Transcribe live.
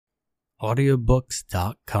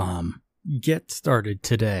audiobooks.com. Get started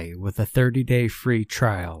today with a 30-day free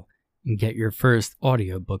trial and get your first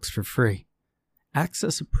audiobooks for free.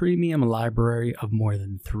 Access a premium library of more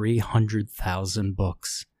than 300,000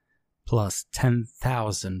 books, plus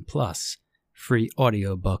 10,000 plus free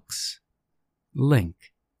audiobooks. Link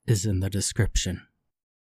is in the description.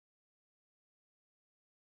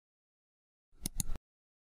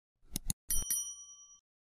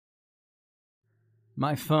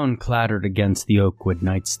 My phone clattered against the oakwood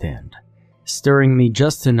nightstand, stirring me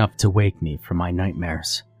just enough to wake me from my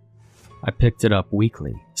nightmares. I picked it up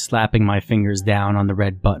weakly, slapping my fingers down on the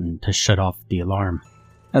red button to shut off the alarm.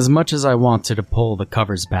 As much as I wanted to pull the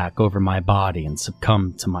covers back over my body and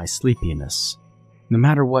succumb to my sleepiness, no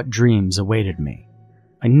matter what dreams awaited me,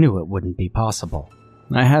 I knew it wouldn't be possible.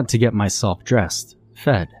 I had to get myself dressed,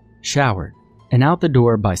 fed, showered, and out the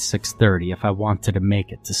door by 6:30 if I wanted to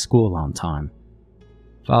make it to school on time.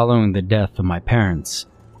 Following the death of my parents,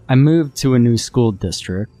 I moved to a new school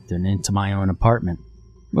district and into my own apartment,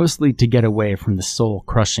 mostly to get away from the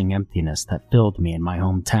soul-crushing emptiness that filled me in my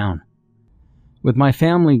hometown. With my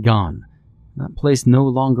family gone, that place no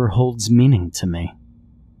longer holds meaning to me.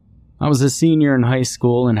 I was a senior in high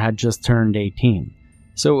school and had just turned 18,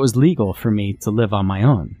 so it was legal for me to live on my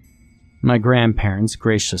own. My grandparents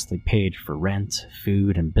graciously paid for rent,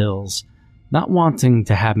 food, and bills, not wanting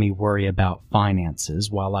to have me worry about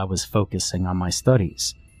finances while I was focusing on my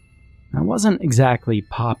studies. I wasn't exactly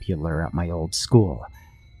popular at my old school,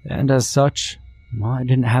 and as such, well, I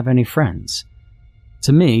didn't have any friends.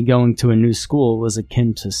 To me, going to a new school was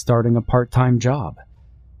akin to starting a part-time job.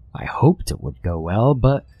 I hoped it would go well,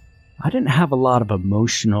 but I didn't have a lot of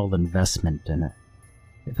emotional investment in it.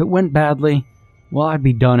 If it went badly, well, I'd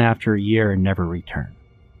be done after a year and never return.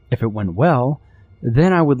 If it went well,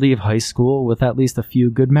 then I would leave high school with at least a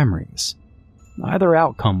few good memories. Either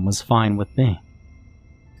outcome was fine with me.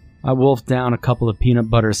 I wolfed down a couple of peanut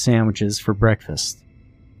butter sandwiches for breakfast,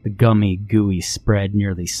 the gummy, gooey spread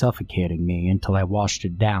nearly suffocating me until I washed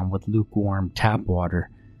it down with lukewarm tap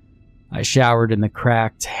water. I showered in the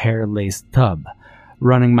cracked, hair-laced tub,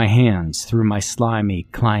 running my hands through my slimy,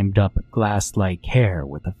 climbed-up glass-like hair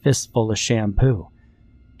with a fistful of shampoo,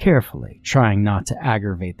 carefully trying not to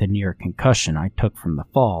aggravate the near concussion I took from the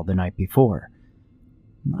fall the night before.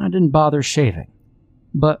 I didn't bother shaving,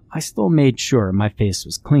 but I still made sure my face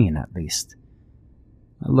was clean at least.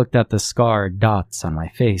 I looked at the scarred dots on my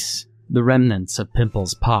face. The remnants of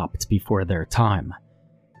pimples popped before their time.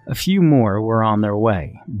 A few more were on their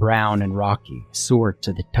way, brown and rocky, sore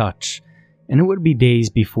to the touch, and it would be days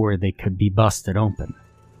before they could be busted open.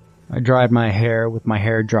 I dried my hair with my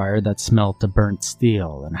hairdryer that smelt of burnt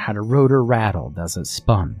steel and had a rotor rattled as it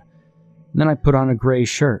spun. Then I put on a gray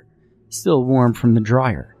shirt, still warm from the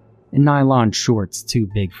dryer, and nylon shorts too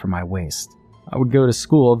big for my waist. I would go to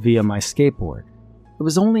school via my skateboard. It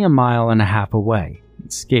was only a mile and a half away,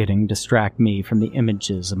 and skating distracted me from the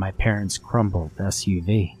images of my parents' crumbled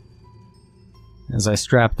SUV. As I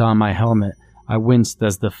strapped on my helmet, I winced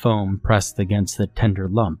as the foam pressed against the tender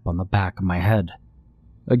lump on the back of my head.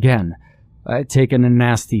 Again, I had taken a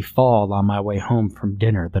nasty fall on my way home from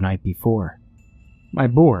dinner the night before. My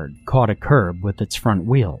board caught a curb with its front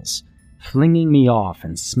wheels, flinging me off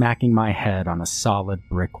and smacking my head on a solid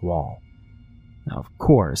brick wall. Now, of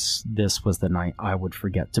course, this was the night I would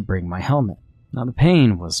forget to bring my helmet. Now, the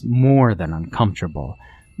pain was more than uncomfortable,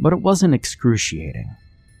 but it wasn't excruciating.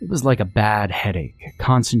 It was like a bad headache,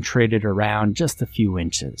 concentrated around just a few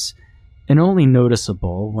inches, and only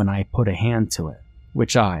noticeable when I put a hand to it,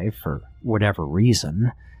 which I, for whatever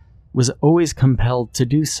reason, was always compelled to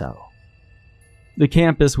do so. The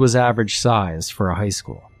campus was average size for a high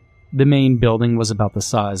school. The main building was about the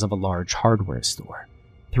size of a large hardware store,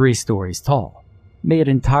 3 stories tall, made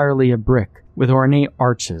entirely of brick, with ornate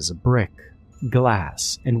arches of brick,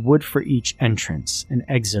 glass, and wood for each entrance and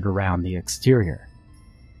exit around the exterior.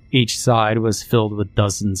 Each side was filled with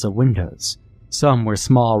dozens of windows. Some were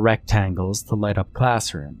small rectangles to light up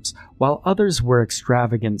classrooms, while others were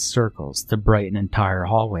extravagant circles to brighten entire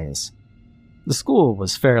hallways. The school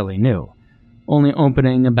was fairly new, only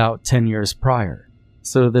opening about 10 years prior,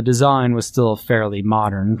 so the design was still fairly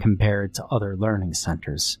modern compared to other learning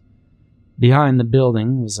centers. Behind the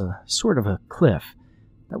building was a sort of a cliff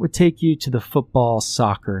that would take you to the football,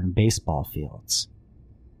 soccer, and baseball fields.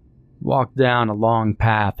 Walk down a long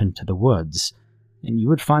path into the woods, and you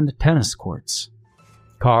would find the tennis courts.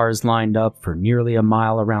 Cars lined up for nearly a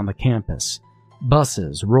mile around the campus.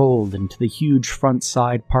 Buses rolled into the huge front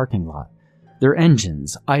side parking lot, their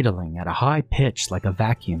engines idling at a high pitch like a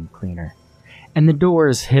vacuum cleaner, and the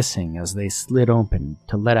doors hissing as they slid open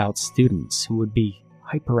to let out students who would be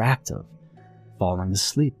hyperactive, falling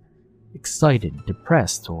asleep, excited,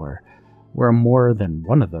 depressed, or were more than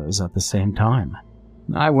one of those at the same time.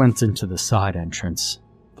 I went into the side entrance,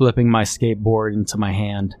 flipping my skateboard into my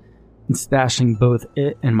hand and stashing both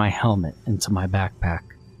it and my helmet into my backpack.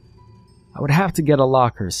 I would have to get a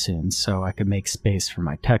locker soon so I could make space for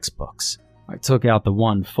my textbooks. I took out the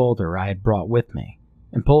one folder I had brought with me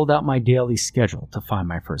and pulled out my daily schedule to find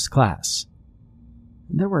my first class.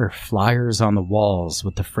 There were flyers on the walls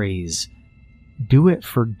with the phrase, "Do it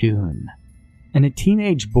for Dune," and a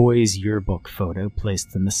teenage boy's yearbook photo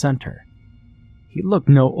placed in the center. He looked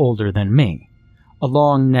no older than me, a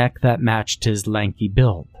long neck that matched his lanky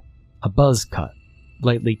build, a buzz cut,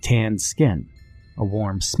 lightly tanned skin, a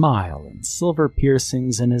warm smile, and silver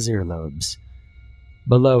piercings in his earlobes.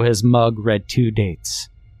 Below his mug read two dates,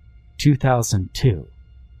 2002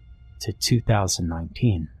 to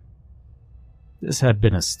 2019. This had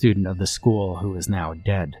been a student of the school who is now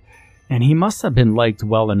dead, and he must have been liked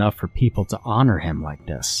well enough for people to honor him like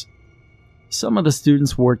this. Some of the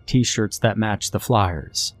students wore t-shirts that matched the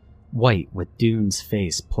flyers, white with Dune's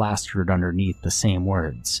face plastered underneath the same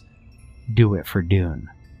words, "Do it for Dune."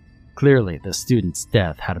 Clearly, the student's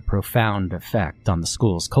death had a profound effect on the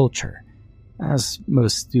school's culture, as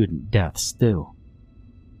most student deaths do.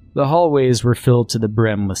 The hallways were filled to the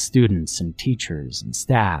brim with students and teachers and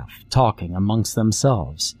staff talking amongst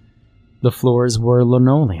themselves. The floors were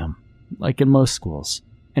linoleum, like in most schools,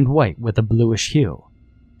 and white with a bluish hue.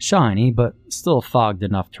 Shiny, but still fogged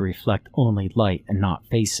enough to reflect only light and not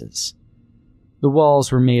faces. The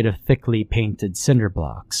walls were made of thickly painted cinder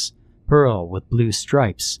blocks, pearl with blue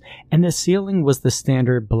stripes, and the ceiling was the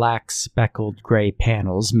standard black speckled gray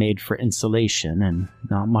panels made for insulation and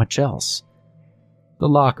not much else. The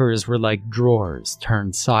lockers were like drawers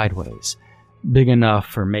turned sideways, big enough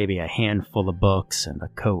for maybe a handful of books and a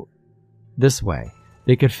coat. This way,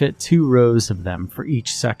 they could fit 2 rows of them for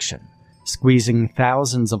each section, squeezing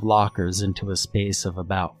thousands of lockers into a space of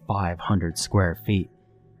about 500 square feet.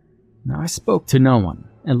 Now, I spoke to no one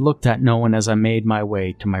and looked at no one as I made my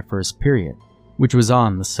way to my first period, which was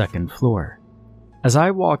on the 2nd floor. As I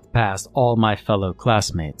walked past all my fellow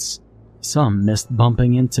classmates, some missed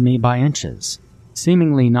bumping into me by inches,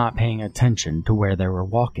 seemingly not paying attention to where they were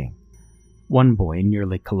walking. One boy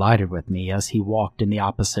nearly collided with me as he walked in the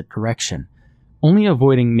opposite direction, only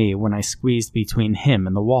avoiding me when I squeezed between him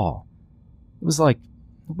and the wall. It was like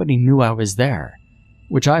nobody knew I was there,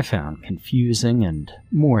 which I found confusing and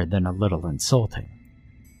more than a little insulting.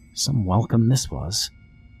 Some welcome this was.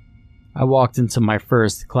 I walked into my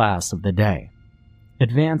first class of the day,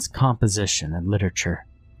 Advanced Composition and Literature,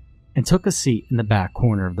 and took a seat in the back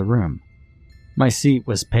corner of the room. My seat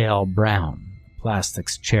was pale brown, the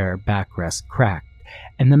plastic's chair backrest cracked,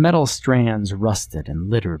 and the metal strands rusted and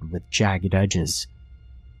littered with jagged edges.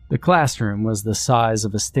 The classroom was the size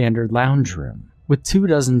of a standard lounge room, with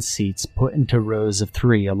 24 seats put into rows of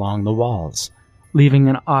 3 along the walls, leaving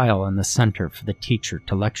an aisle in the center for the teacher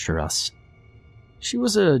to lecture us. She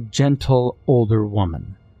was a gentle, older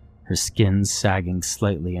woman, her skin sagging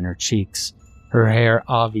slightly in her cheeks, her hair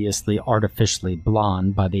obviously artificially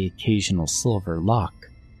blonde by the occasional silver lock,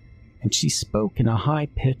 and she spoke in a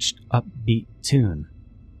high-pitched, upbeat tune.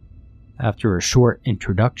 After a short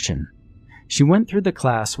introduction, she went through the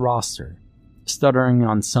class roster, stuttering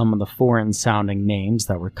on some of the foreign-sounding names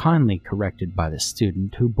that were kindly corrected by the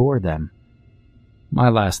student who bore them. My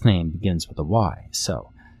last name begins with a Y,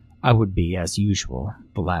 so I would be, as usual,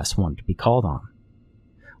 the last one to be called on.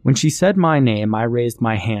 When she said my name, I raised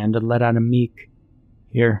my hand and let out a meek,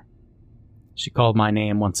 "Here." She called my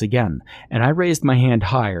name once again, and I raised my hand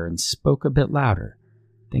higher and spoke a bit louder,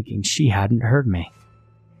 thinking she hadn't heard me.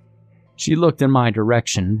 She looked in my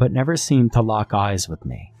direction, but never seemed to lock eyes with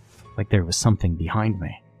me, like there was something behind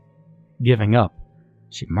me. Giving up,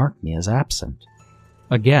 she marked me as absent.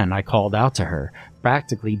 Again, I called out to her,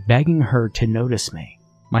 practically begging her to notice me,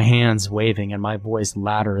 my hands waving and my voice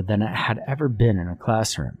louder than it had ever been in a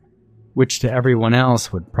classroom, which to everyone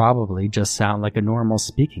else would probably just sound like a normal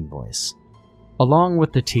speaking voice. Along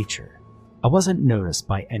with the teacher, I wasn't noticed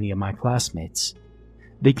by any of my classmates.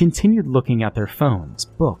 They continued looking at their phones,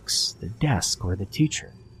 books, the desk, or the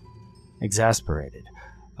teacher. Exasperated,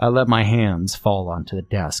 I let my hands fall onto the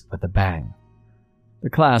desk with a bang. The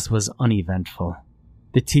class was uneventful,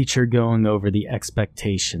 the teacher going over the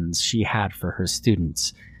expectations she had for her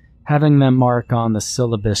students, having them mark on the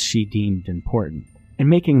syllabus she deemed important, and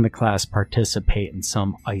making the class participate in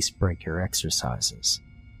some icebreaker exercises.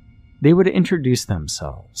 They would introduce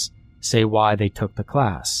themselves, say why they took the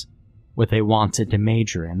class, what they wanted to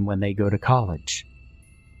major in when they go to college.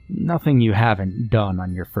 Nothing you haven't done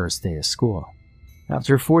on your first day of school.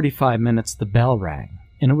 After 45 minutes, the bell rang,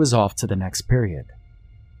 and it was off to the next period.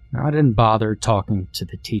 Now, I didn't bother talking to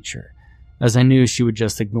the teacher, as I knew she would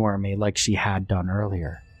just ignore me like she had done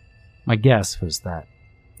earlier. My guess was that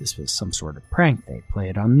this was some sort of prank they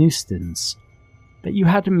played on new students, that you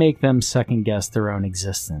had to make them second-guess their own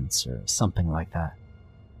existence or something like that.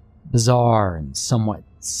 Bizarre and somewhat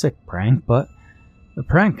sick prank, but a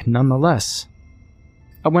prank nonetheless.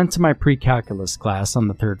 I went to my pre-calculus class on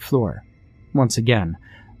the 3rd floor. Once again,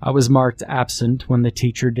 I was marked absent when the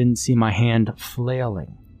teacher didn't see my hand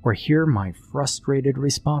flailing or hear my frustrated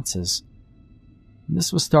responses.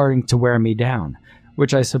 This was starting to wear me down,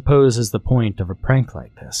 which I suppose is the point of a prank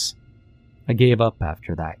like this. I gave up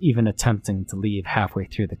after that, even attempting to leave halfway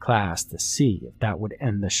through the class to see if that would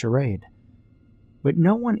end the charade. But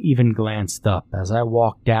no one even glanced up as I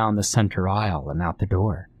walked down the center aisle and out the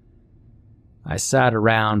door. I sat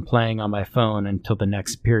around playing on my phone until the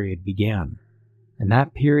next period began, and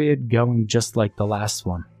that period going just like the last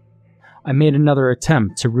one. I made another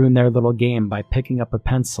attempt to ruin their little game by picking up a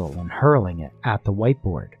pencil and hurling it at the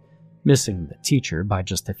whiteboard, missing the teacher by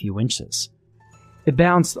just a few inches. It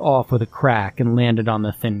bounced off with a crack and landed on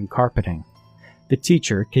the thin carpeting. The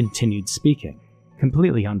teacher continued speaking,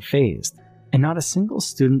 completely unfazed, and not a single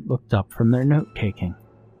student looked up from their note-taking.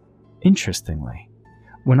 Interestingly,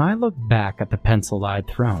 when I looked back at the pencil I'd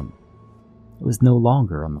thrown, it was no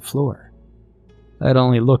longer on the floor. I'd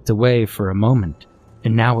only looked away for a moment,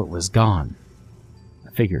 and now it was gone.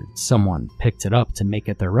 I figured someone picked it up to make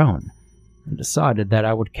it their own, and decided that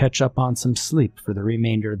I would catch up on some sleep for the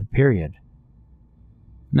remainder of the period.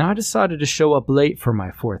 Now I decided to show up late for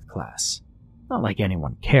my 4th class. Not like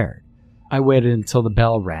anyone cared. I waited until the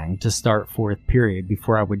bell rang to start 4th period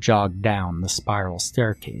before I would jog down the spiral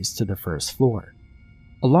staircase to the 1st floor.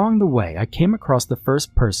 Along the way, I came across the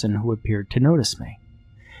first person who appeared to notice me.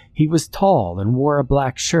 He was tall and wore a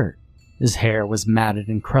black shirt. His hair was matted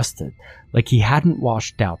and crusted, like he hadn't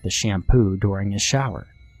washed out the shampoo during his shower.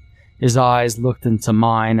 His eyes looked into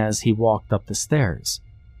mine as he walked up the stairs,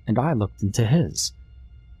 and I looked into his.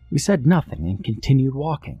 We said nothing and continued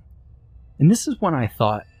walking. And this is when I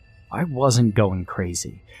thought I wasn't going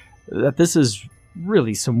crazy, that this is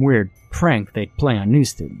really some weird prank they'd play on new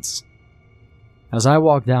students. As I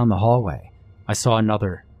walked down the hallway, I saw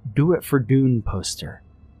another "Do It for Dune" poster,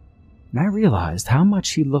 and I realized how much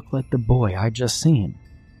he looked like the boy I'd just seen,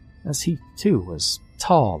 as he too was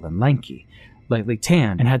tall and lanky, lightly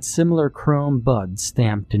tanned, and had similar chrome buds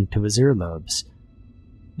stamped into his earlobes.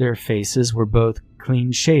 Their faces were both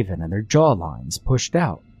clean-shaven and their jawlines pushed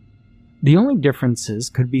out. The only differences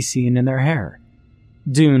could be seen in their hair.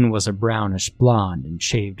 Dune was a brownish blonde and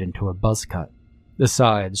shaved into a buzz cut, the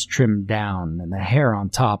sides trimmed down and the hair on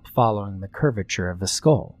top following the curvature of the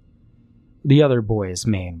skull. The other boy's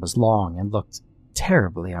mane was long and looked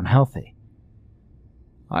terribly unhealthy.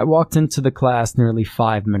 I walked into the class nearly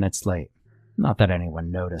 5 minutes late, not that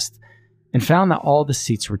anyone noticed, and found that all the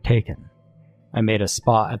seats were taken. I made a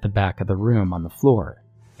spot at the back of the room on the floor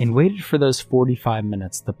and waited for those 45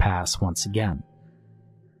 minutes to pass once again.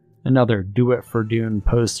 Another "Do It for Dune"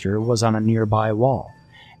 poster was on a nearby wall,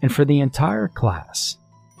 and for the entire class,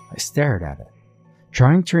 I stared at it,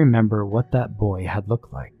 trying to remember what that boy had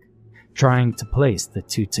looked like, trying to place the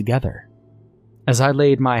two together. As I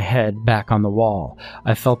laid my head back on the wall,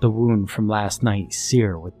 I felt the wound from last night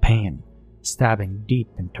sear with pain, stabbing deep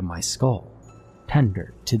into my skull,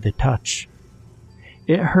 tender to the touch.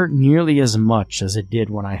 It hurt nearly as much as it did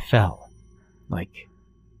when I fell, like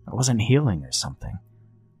I wasn't healing or something.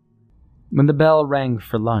 When the bell rang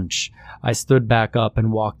for lunch, I stood back up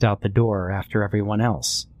and walked out the door after everyone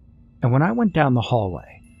else. And when I went down the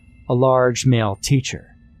hallway, a large male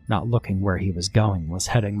teacher, not looking where he was going, was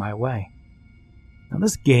heading my way. Now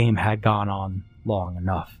this game had gone on long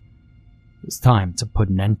enough. It was time to put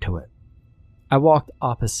an end to it. I walked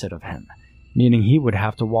opposite of him, meaning he would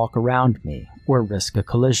have to walk around me or risk a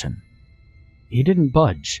collision. He didn't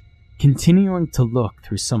budge, continuing to look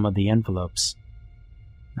through some of the envelopes.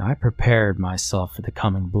 Now, I prepared myself for the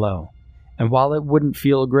coming blow, and while it wouldn't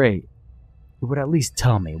feel great, it would at least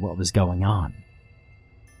tell me what was going on.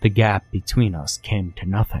 The gap between us came to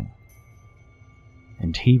nothing,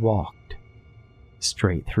 and he walked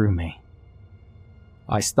straight through me.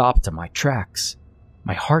 I stopped in my tracks.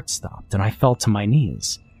 My heart stopped, and I fell to my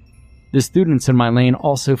knees. The students in my lane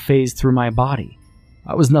also phased through my body.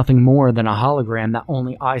 I was nothing more than a hologram that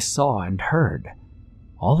only I saw and heard,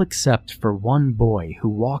 all except for one boy who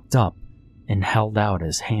walked up and held out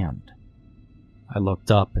his hand. I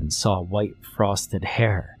looked up and saw white frosted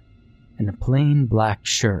hair and a plain black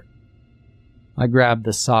shirt. I grabbed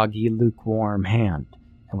the soggy, lukewarm hand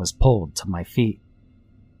and was pulled to my feet.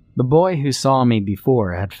 The boy who saw me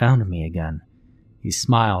before had found me again. He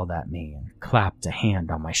smiled at me and clapped a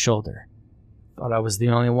hand on my shoulder. Thought I was the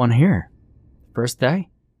only one here. First day?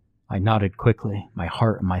 I nodded quickly, my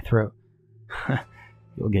heart in my throat.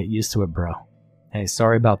 You'll get used to it, bro. Hey,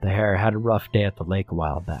 sorry about the hair. I had a rough day at the lake a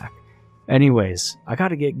while back. Anyways, I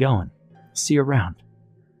gotta get going. See you around.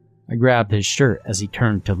 I grabbed his shirt as he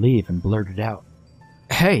turned to leave and blurted out,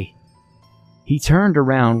 Hey! He turned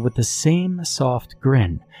around with the same soft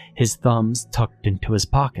grin, his thumbs tucked into his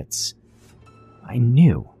pockets. I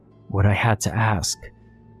knew what I had to ask,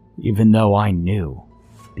 even though I knew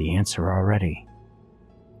the answer already.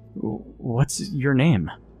 What's your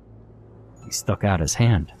name? He stuck out his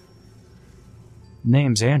hand.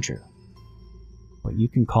 Name's Andrew, but you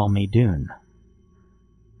can call me Dune.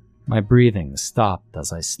 My breathing stopped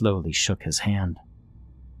as I slowly shook his hand.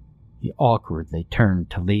 He awkwardly turned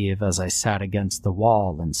to leave as I sat against the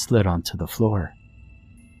wall and slid onto the floor.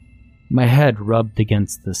 My head rubbed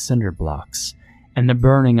against the cinder blocks, and the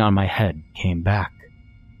burning on my head came back.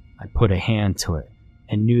 I put a hand to it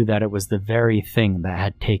and knew that it was the very thing that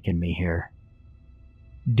had taken me here.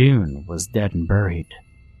 Dune was dead and buried,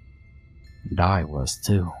 and I was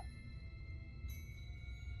too.